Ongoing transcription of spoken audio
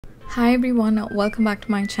Hi everyone, welcome back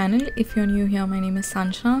to my channel. If you're new here, my name is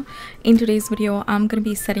Sanjana. In today's video, I'm going to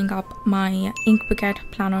be setting up my ink bucket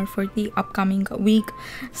planner for the upcoming week,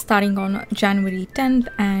 starting on January 10th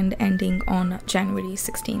and ending on January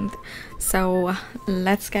 16th. So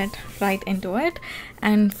let's get right into it.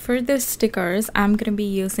 And for the stickers, I'm going to be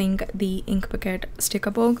using the ink bucket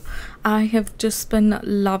sticker book. I have just been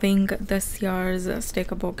loving this year's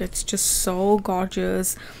sticker book. It's just so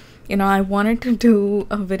gorgeous. You know, I wanted to do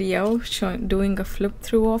a video doing a flip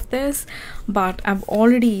through of this, but I've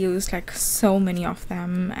already used like so many of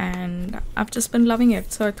them and I've just been loving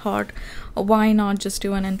it. So I thought, why not just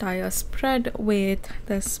do an entire spread with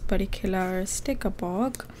this particular sticker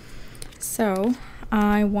book? So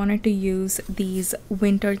I wanted to use these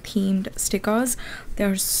winter themed stickers.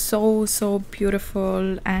 They're so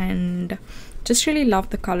beautiful and just really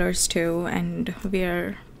love the colors too. And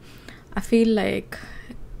I feel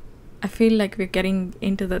like we're getting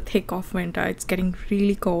into the thick of winter. It's getting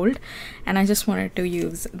really cold and I just wanted to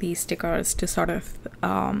use these stickers to sort of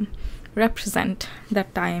represent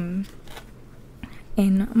that time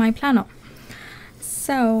in my planner.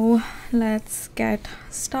 So let's get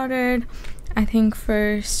started. I think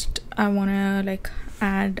first I want to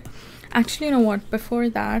add, actually, you know what, before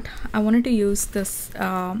that I wanted to use this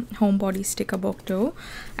homebody sticker book too.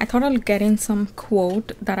 I thought I'll get in some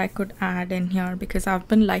quote that I could add in here because I've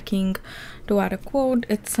been liking to add a quote.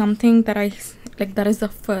 It's something that I like, that is the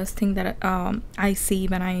first thing that I see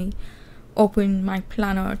when I open my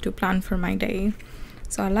planner to plan for my day.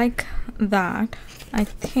 So I like that. I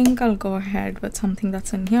think I'll go ahead with something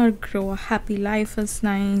that's in here. Grow a happy life is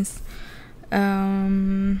nice.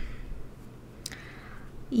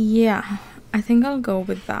 Yeah, I think I'll go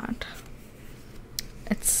with that.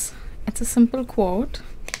 It's a simple quote,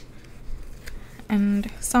 and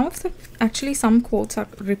some quotes are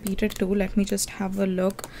repeated too. Let me just have a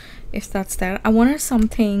look if that's there. I wanted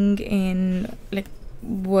something in like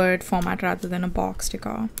word format rather than a box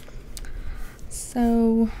sticker.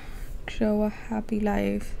 So grow a happy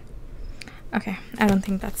life. Okay, I don't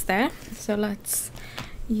think that's there, so let's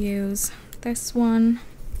use this one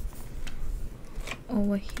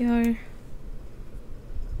over here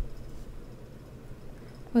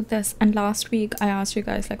with this. And last week I asked you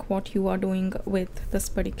guys like what you are doing with this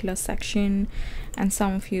particular section, and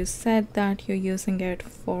some of you said that you're using it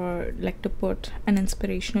for like to put an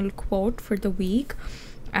inspirational quote for the week.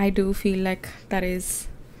 I do feel like that's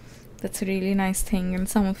a really nice thing, and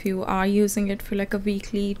some of you are using it for like a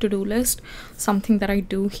weekly to-do list, something that I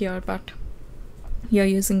do here, but you're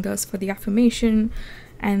using this for the affirmation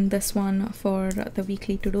and this one for the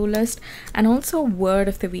weekly to-do list. And also word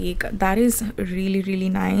of the week, that is really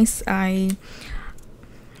nice. I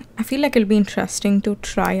feel like it'll be interesting to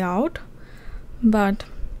try out, but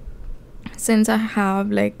since I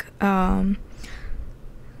have like I've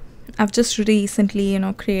just recently, you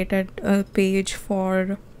know, created a page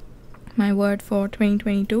for my word for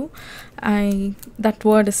 2022, that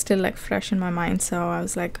word is still like fresh in my mind, so I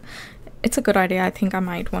was like, it's a good idea. I think I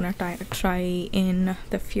might want to try in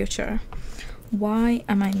the future. Why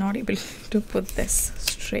am I not able to put this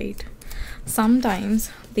straight?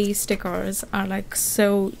 Sometimes these stickers are like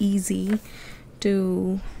so easy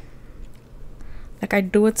to, like, I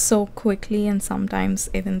do it so quickly, and sometimes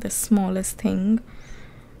even the smallest thing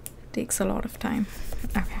takes a lot of time.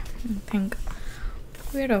 Okay, I think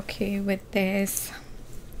we're okay with this.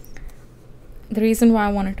 The reason why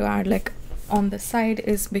I wanted to add like on the side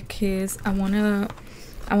is because I wanna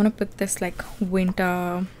put this like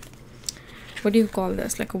winter, what do you call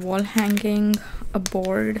this, like a wall hanging, a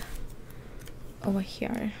board over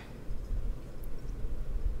here.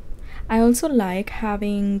 I also like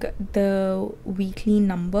having the weekly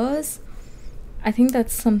numbers. I think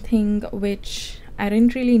that's something which I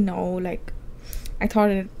didn't really know, like I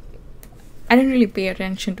didn't really pay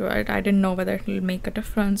attention to it. I didn't know whether it will make a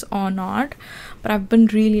difference or not, but I've been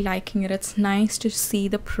really liking it. It's nice to see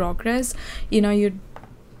the progress. You know,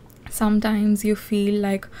 sometimes you feel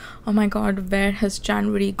like, oh my god, where has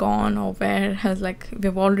January gone, or where has, like,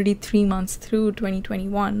 we've already 3 months through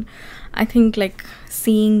 2021. I think like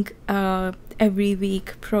seeing every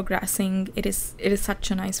week progressing, it is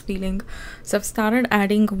such a nice feeling. So I've started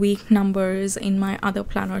adding week numbers in my other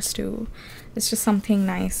planners too. It's just something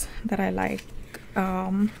nice that I like.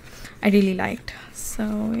 I really liked.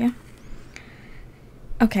 So yeah.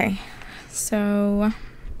 Okay, so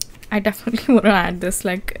I definitely want to add this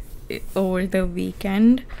like over the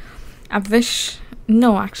weekend. I don't wish.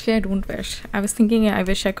 I was thinking I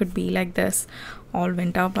wish I could be like this all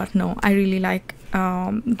winter, but no, I really like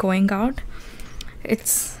going out.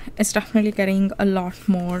 It's definitely getting a lot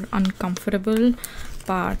more uncomfortable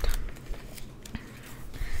but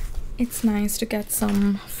it's nice to get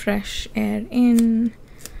some fresh air in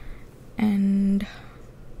and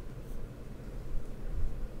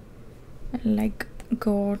like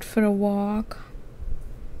go out for a walk.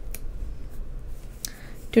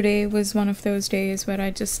 Today was one of those days where I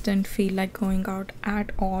just didn't feel like going out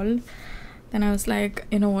at all. Then I was like,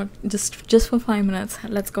 you know what, just for 5 minutes,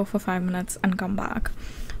 let's go for 5 minutes and come back.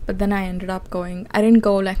 But then I ended up going, I didn't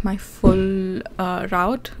go like my full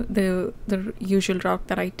route, the usual route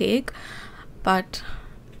that I take, but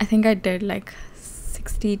I think I did like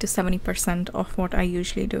 60 to 70% of what I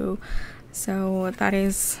usually do. So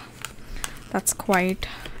that's quite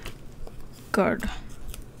good.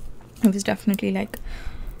 It was definitely like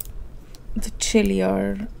the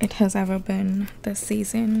chillier it has ever been this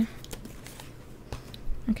season.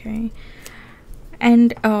 Okay,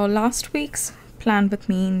 and last week's plan with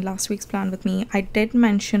me, I did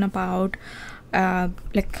mention about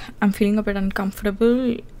like I'm feeling a bit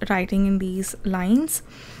uncomfortable writing in these lines,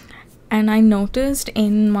 and I noticed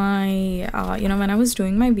in my when I was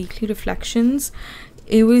doing my weekly reflections,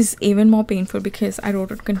 it was even more painful because I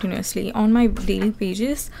wrote it continuously. On my daily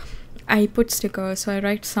pages I put stickers, so I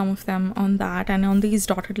write some of them on that, and on these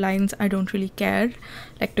dotted lines I don't really care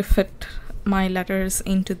like to fit my letters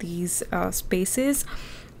into these spaces,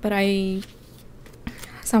 but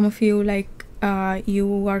some of you like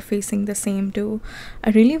you are facing the same too. I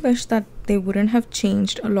really wish that they wouldn't have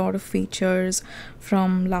changed a lot of features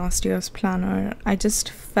from last year's planner. I just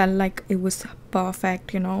felt like it was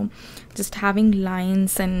perfect, you know, just having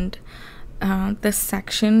lines and this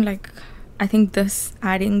section, like I think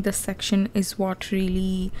adding this section is what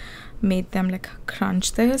really made them like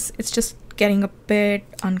crunch this. It's just getting a bit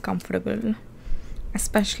uncomfortable,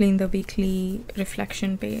 especially in the weekly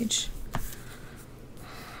reflection page.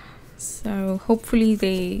 So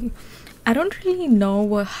hopefully I don't really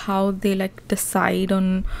know how they like decide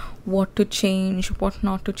on what to change, what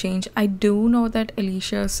not to change. I do know that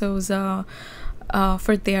Alicia Souza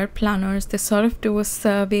for their planners, they sort of do a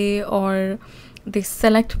survey or they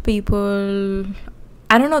select people,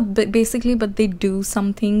 I don't know, basically, but they do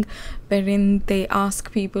something wherein they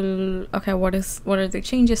ask people, okay, what are the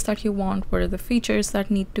changes that you want, what are the features that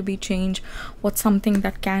need to be changed, what's something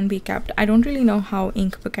that can be kept. I don't really know how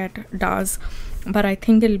Inkbucket does, but I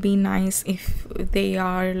think it'll be nice if they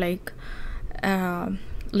are like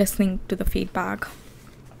listening to the feedback.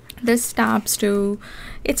 This tabs too,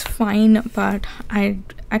 it's fine, but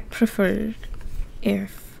I'd prefer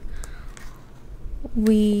if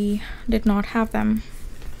we did not have them.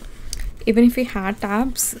 Even if we had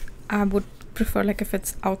tabs, I would prefer like if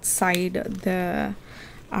it's outside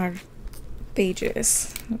our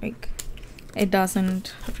pages, like it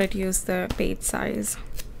doesn't reduce the page size.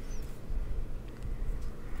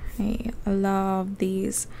 I love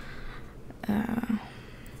these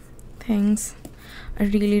things. I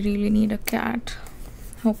really need a cat.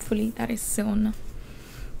 Hopefully that is soon.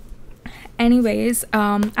 Anyways,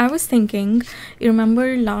 I was thinking, you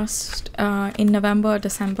remember last in November,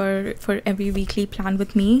 December, for every weekly plan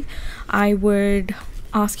with me, I would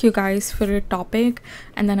ask you guys for a topic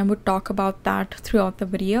and then I would talk about that throughout the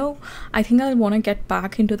video. I think I'll want to get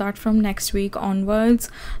back into that from next week onwards.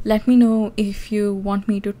 Let me know if you want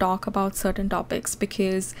me to talk about certain topics,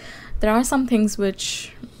 because there are some things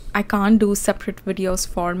which I can't do separate videos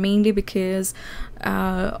for, mainly because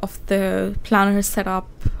of the planner setup,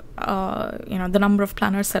 the number of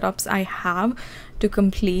planner setups I have to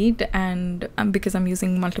complete, and because I'm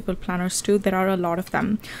using multiple planners too, there are a lot of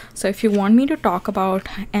them. So if you want me to talk about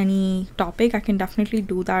any topic, I can definitely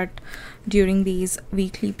do that during these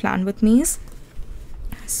weekly plan with me's.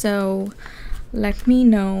 So let me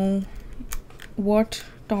know what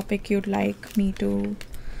topic you'd like me to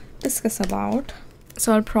discuss about.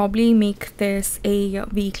 So I'll probably make this a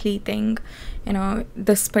weekly thing, you know,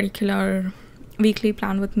 this particular weekly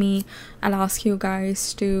plan with me. I'll ask you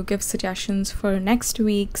guys to give suggestions for next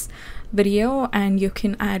week's video, and you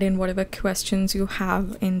can add in whatever questions you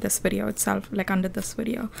have in this video itself, like under this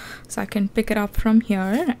video, so I can pick it up from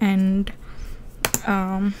here and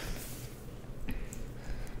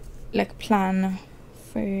like plan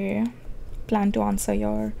to answer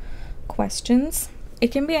your questions.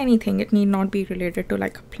 It can be anything, it need not be related to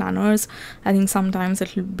like planners. I think sometimes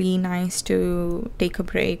it'll be nice to take a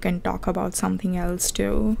break and talk about something else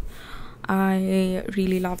too. I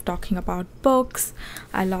really love talking about books.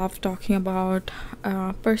 I love talking about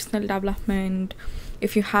personal development.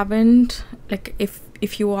 If you haven't, like if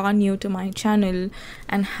if you are new to my channel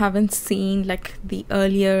and haven't seen like the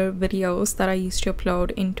earlier videos that I used to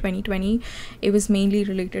upload in 2020, it was mainly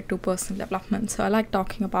related to personal development. So I like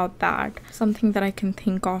talking about that. Something that I can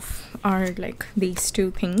think of are like these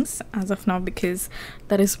two things as of now, because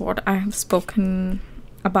that is what I have spoken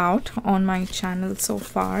about on my channel so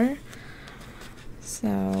far.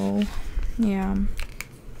 So yeah,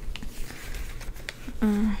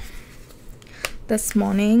 this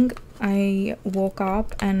morning I woke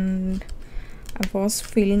up and I was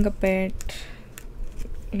feeling a bit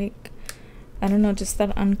like, I don't know, just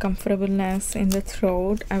that uncomfortableness in the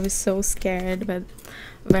throat. I was so scared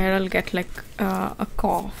where I'll get like a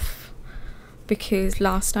cough, because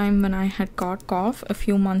last time when I had got cough a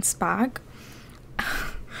few months back,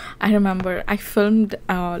 I remember I filmed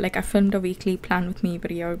a weekly plan with me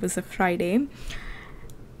video. It was a Friday,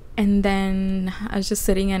 and then I was just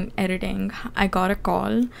sitting and editing. I got a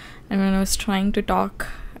call, and when I was trying to talk,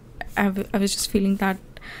 I was just feeling that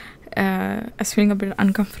I was feeling a bit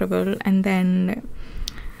uncomfortable, and then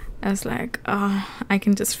I was like, I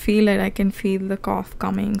can just feel it. I can feel the cough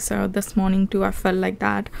coming. So this morning too, I felt like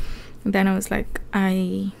that. Then I was like,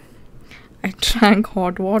 I drank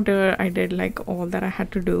hot water. I did like all that I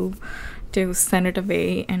had to do to send it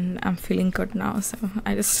away, and I'm feeling good now. So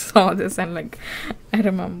I just saw this and like I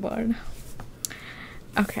remembered.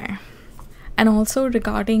 Okay. And also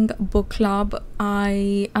regarding book club,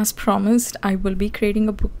 as promised, I will be creating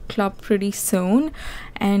a book club pretty soon,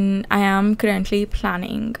 and I am currently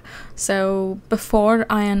planning. So before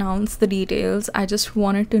I announce the details, I just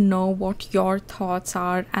wanted to know what your thoughts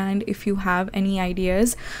are and if you have any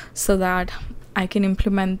ideas, so that I can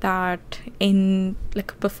implement that in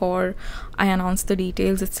like before I announce the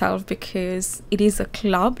details itself, because it is a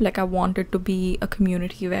club. Like I want it to be a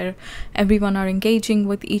community where everyone are engaging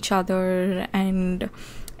with each other, and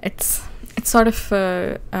it's sort of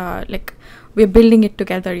like we're building it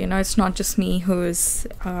together, you know. It's not just me who's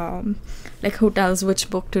like who tells which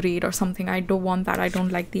book to read or something. I don't want that. I don't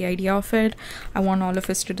like the idea of it. I want all of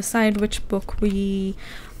us to decide which book we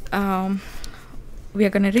are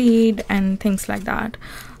gonna read and things like that.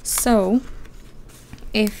 So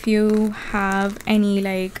if you have any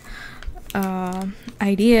like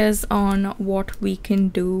ideas on what we can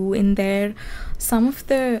do in there,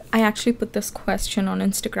 I actually put this question on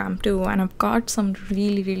Instagram too, and I've got some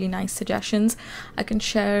really nice suggestions. I can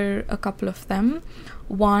share a couple of them.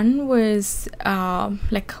 One was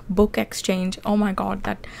like book exchange. Oh my god,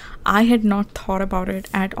 that I had not thought about it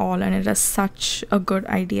at all, and it is such a good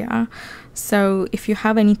idea. So if you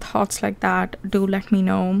have any thoughts like that, do let me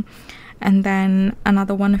know. And then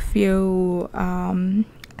another one of you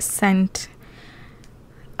sent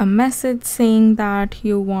a message saying that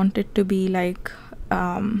you want it to be like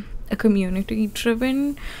a community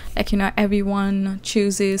driven, like, you know, everyone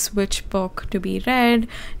chooses which book to be read.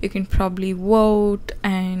 You can probably vote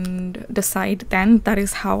and decide then. That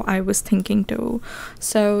is how I was thinking too.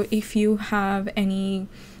 So if you have any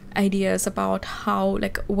ideas about how,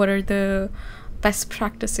 like, what are the best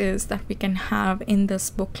practices that we can have in this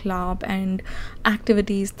book club and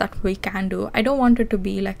activities that we can do. I don't want it to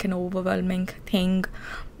be like an overwhelming thing,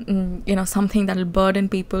 you know, something that'll burden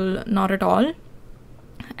people, not at all.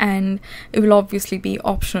 And it will obviously be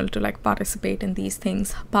optional to like participate in these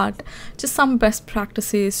things, but just some best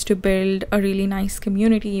practices to build a really nice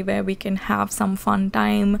community where we can have some fun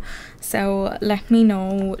time. So let me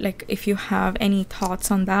know like if you have any thoughts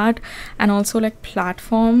on that, and also like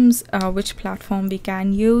platforms, which platform we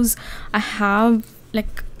can use. I have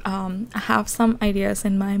some ideas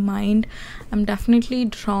in my mind. I'm definitely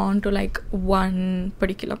drawn to like one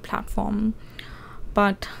particular platform,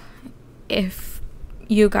 but if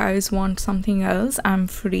you guys want something else, I'm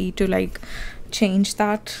free to like change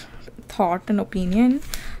that thought and opinion.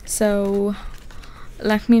 So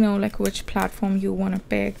let me know like which platform you want to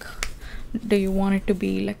pick. Do you want it to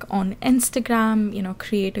be like on Instagram, you know,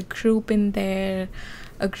 create a group in there,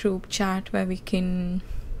 a group chat where we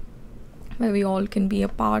all can be a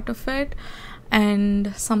part of it?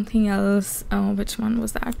 And something else, which one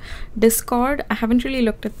was that? Discord. I haven't really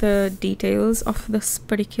looked at the details of this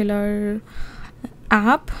particular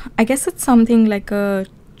app. I guess it's something like a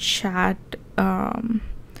chat,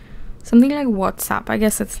 something like WhatsApp. I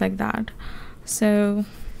guess it's like that. So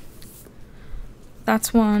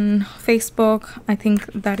that's one. Facebook, I think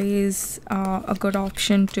that is a good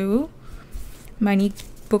option too. Many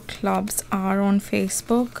book clubs are on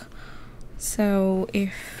Facebook. So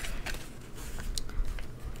if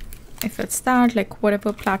if it's that, like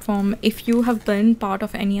whatever platform, if you have been part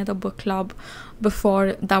of any other book club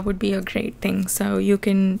before, that would be a great thing. So you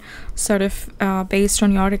can sort of based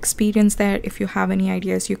on your experience there, if you have any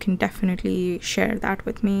ideas, you can definitely share that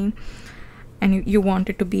with me. And you want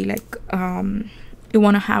it to be like you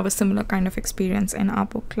want to have a similar kind of experience in our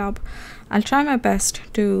book club. I'll try my best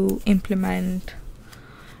to implement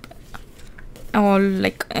all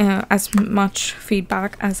like as much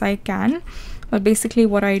feedback as I can. But basically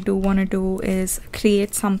what I do want to do is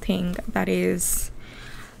create something that is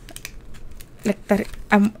like that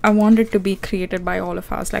I want it to be created by all of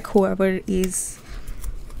us, like whoever is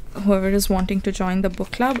wanting to join the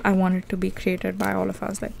book club. I want it to be created by all of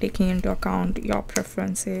us, like taking into account your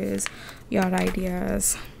preferences, your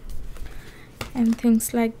ideas, and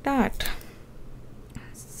things like that.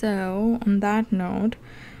 So on that note,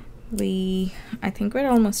 I think we're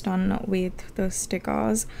almost done with the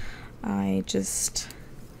stickers. I just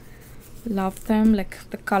love them, like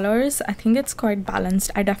the colors. I think it's quite balanced.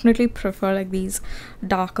 I definitely prefer like these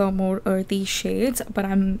darker, more earthy shades, but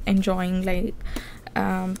I'm enjoying like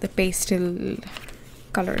the pastel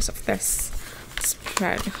colors of this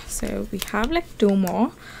spread. So we have like 2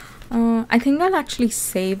 more. I think I'll actually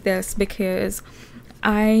save this because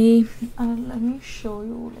let me show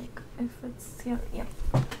you like if it's here. Yeah.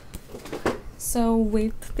 So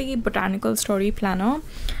with the Botanical Story Planner,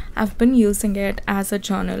 I've been using it as a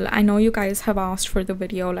journal. I know you guys have asked for the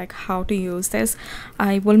video like how to use this.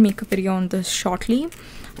 I will make a video on this shortly.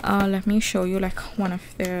 Let me show you like one of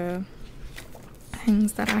the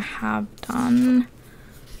things that I have done.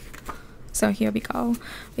 So here we go.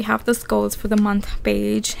 We have this goals for the month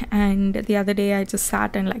page, and the other day I just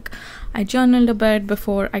sat and like I journaled a bit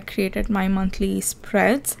before I created my monthly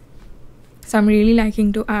spreads. So I'm really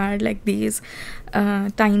liking to add like these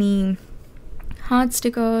tiny heart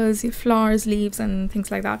stickers, flowers, leaves, and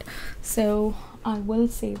things like that. So I will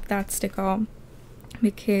save that sticker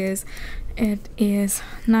because it is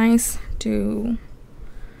nice to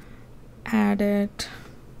add it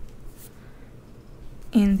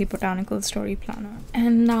in the Botanical Story Planner.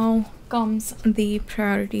 And now comes the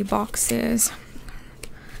priority boxes.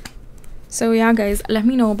 So yeah guys, let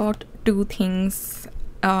me know about 2 things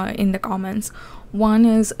in the comments. One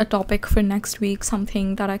is a topic for next week,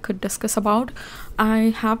 something that I could discuss about.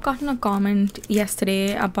 I have gotten a comment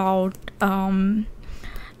yesterday about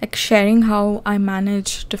like sharing how I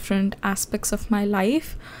manage different aspects of my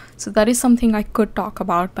life. So that is something I could talk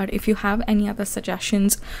about, but if you have any other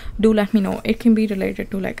suggestions, do let me know. It can be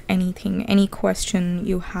related to like anything, any question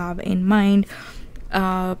you have in mind.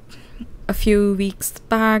 A few weeks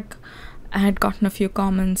back I had gotten a few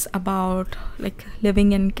comments about like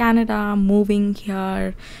living in Canada, moving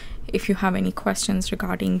here, if you have any questions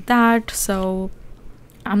regarding that. So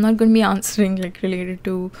I'm not going to be answering like related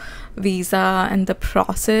to visa and the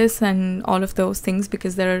process and all of those things,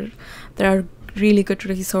 because there are really good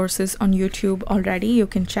resources on YouTube already. You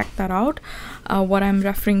can check that out. What I'm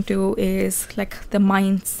referring to is like the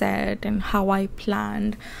mindset and how I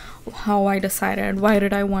planned, how I decided where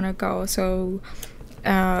did I want to go. So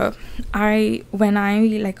when I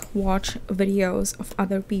like watch videos of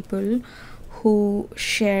other people who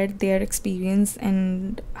shared their experience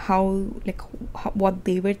and what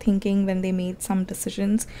they were thinking when they made some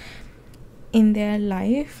decisions in their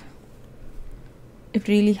life, it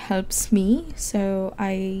really helps me. So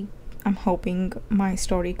I'm hoping my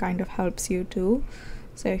story kind of helps you too.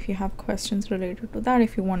 So if you have questions related to that,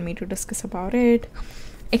 if you want me to discuss about it,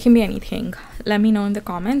 it can be anything, let me know in the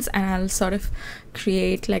comments, and I'll sort of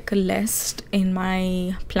create like a list in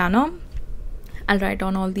my planner. I'll write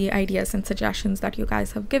down all the ideas and suggestions that you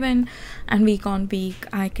guys have given, and week on week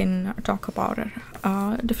I can talk about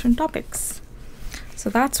different topics. So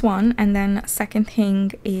that's one. And then second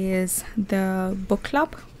thing is the book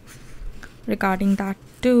club. Regarding that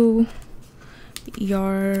too,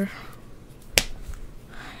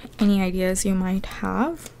 any ideas you might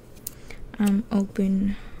have, I'm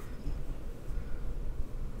open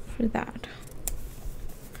for that.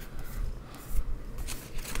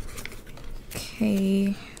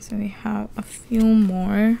 Okay, so we have a few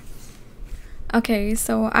more. Okay,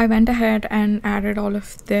 so I went ahead and added all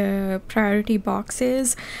of the priority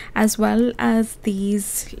boxes as well as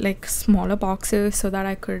these like smaller boxes so that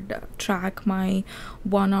I could track my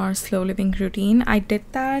 1 hour slow living routine. I did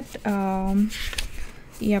that.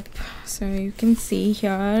 Yep, so you can see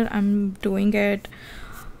here I'm doing it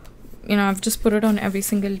you know, I've just put it on every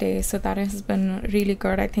single day, so that has been really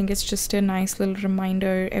good. I think it's just a nice little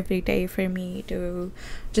reminder every day for me to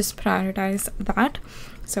just prioritize that.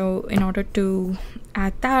 So in order to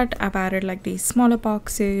add that, I've added like these smaller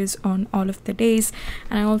boxes on all of the days,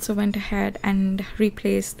 and I also went ahead and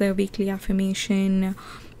replaced the weekly affirmation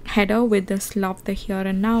header with this love the here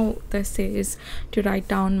and now. This is to write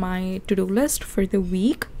down my to-do list for the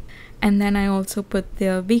week. And then I also put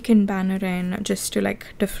the weekend banner in just to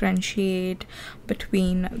like differentiate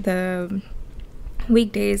between the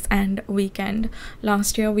weekdays and weekend.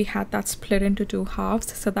 Last year we had that split into 2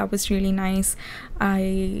 halves, so that was really nice.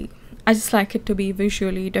 I just like it to be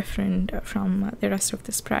visually different from the rest of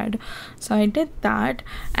the spread, so I did that.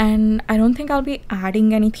 And I don't think I'll be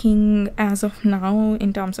adding anything as of now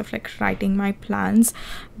in terms of like writing my plans,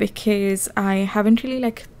 because I haven't really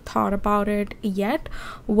like thought about it yet.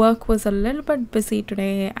 Work was a little bit busy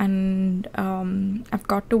today, and I've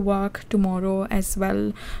got to work tomorrow as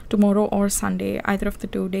well. Tomorrow or Sunday, either of the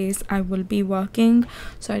 2 days I will be working,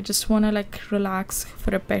 so I just want to like relax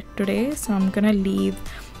for a bit today. So I'm gonna leave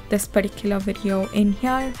this particular video in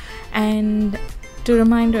here. And 2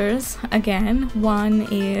 reminders again: one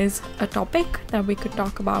is a topic that we could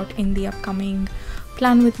talk about in the upcoming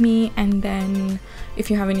plan with me, and then if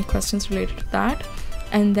you have any questions related to that,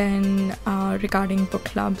 and then regarding book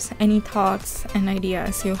clubs, any thoughts and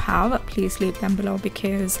ideas you have, please leave them below,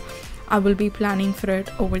 because I will be planning for it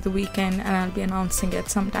over the weekend and I'll be announcing it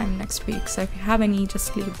sometime next week. So if you have any,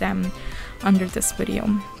 just leave them under this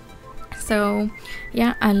video. So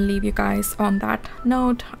yeah, I'll leave you guys on that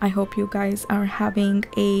note. I hope you guys are having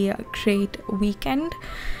a great weekend,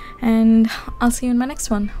 and I'll see you in my next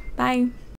one. Bye.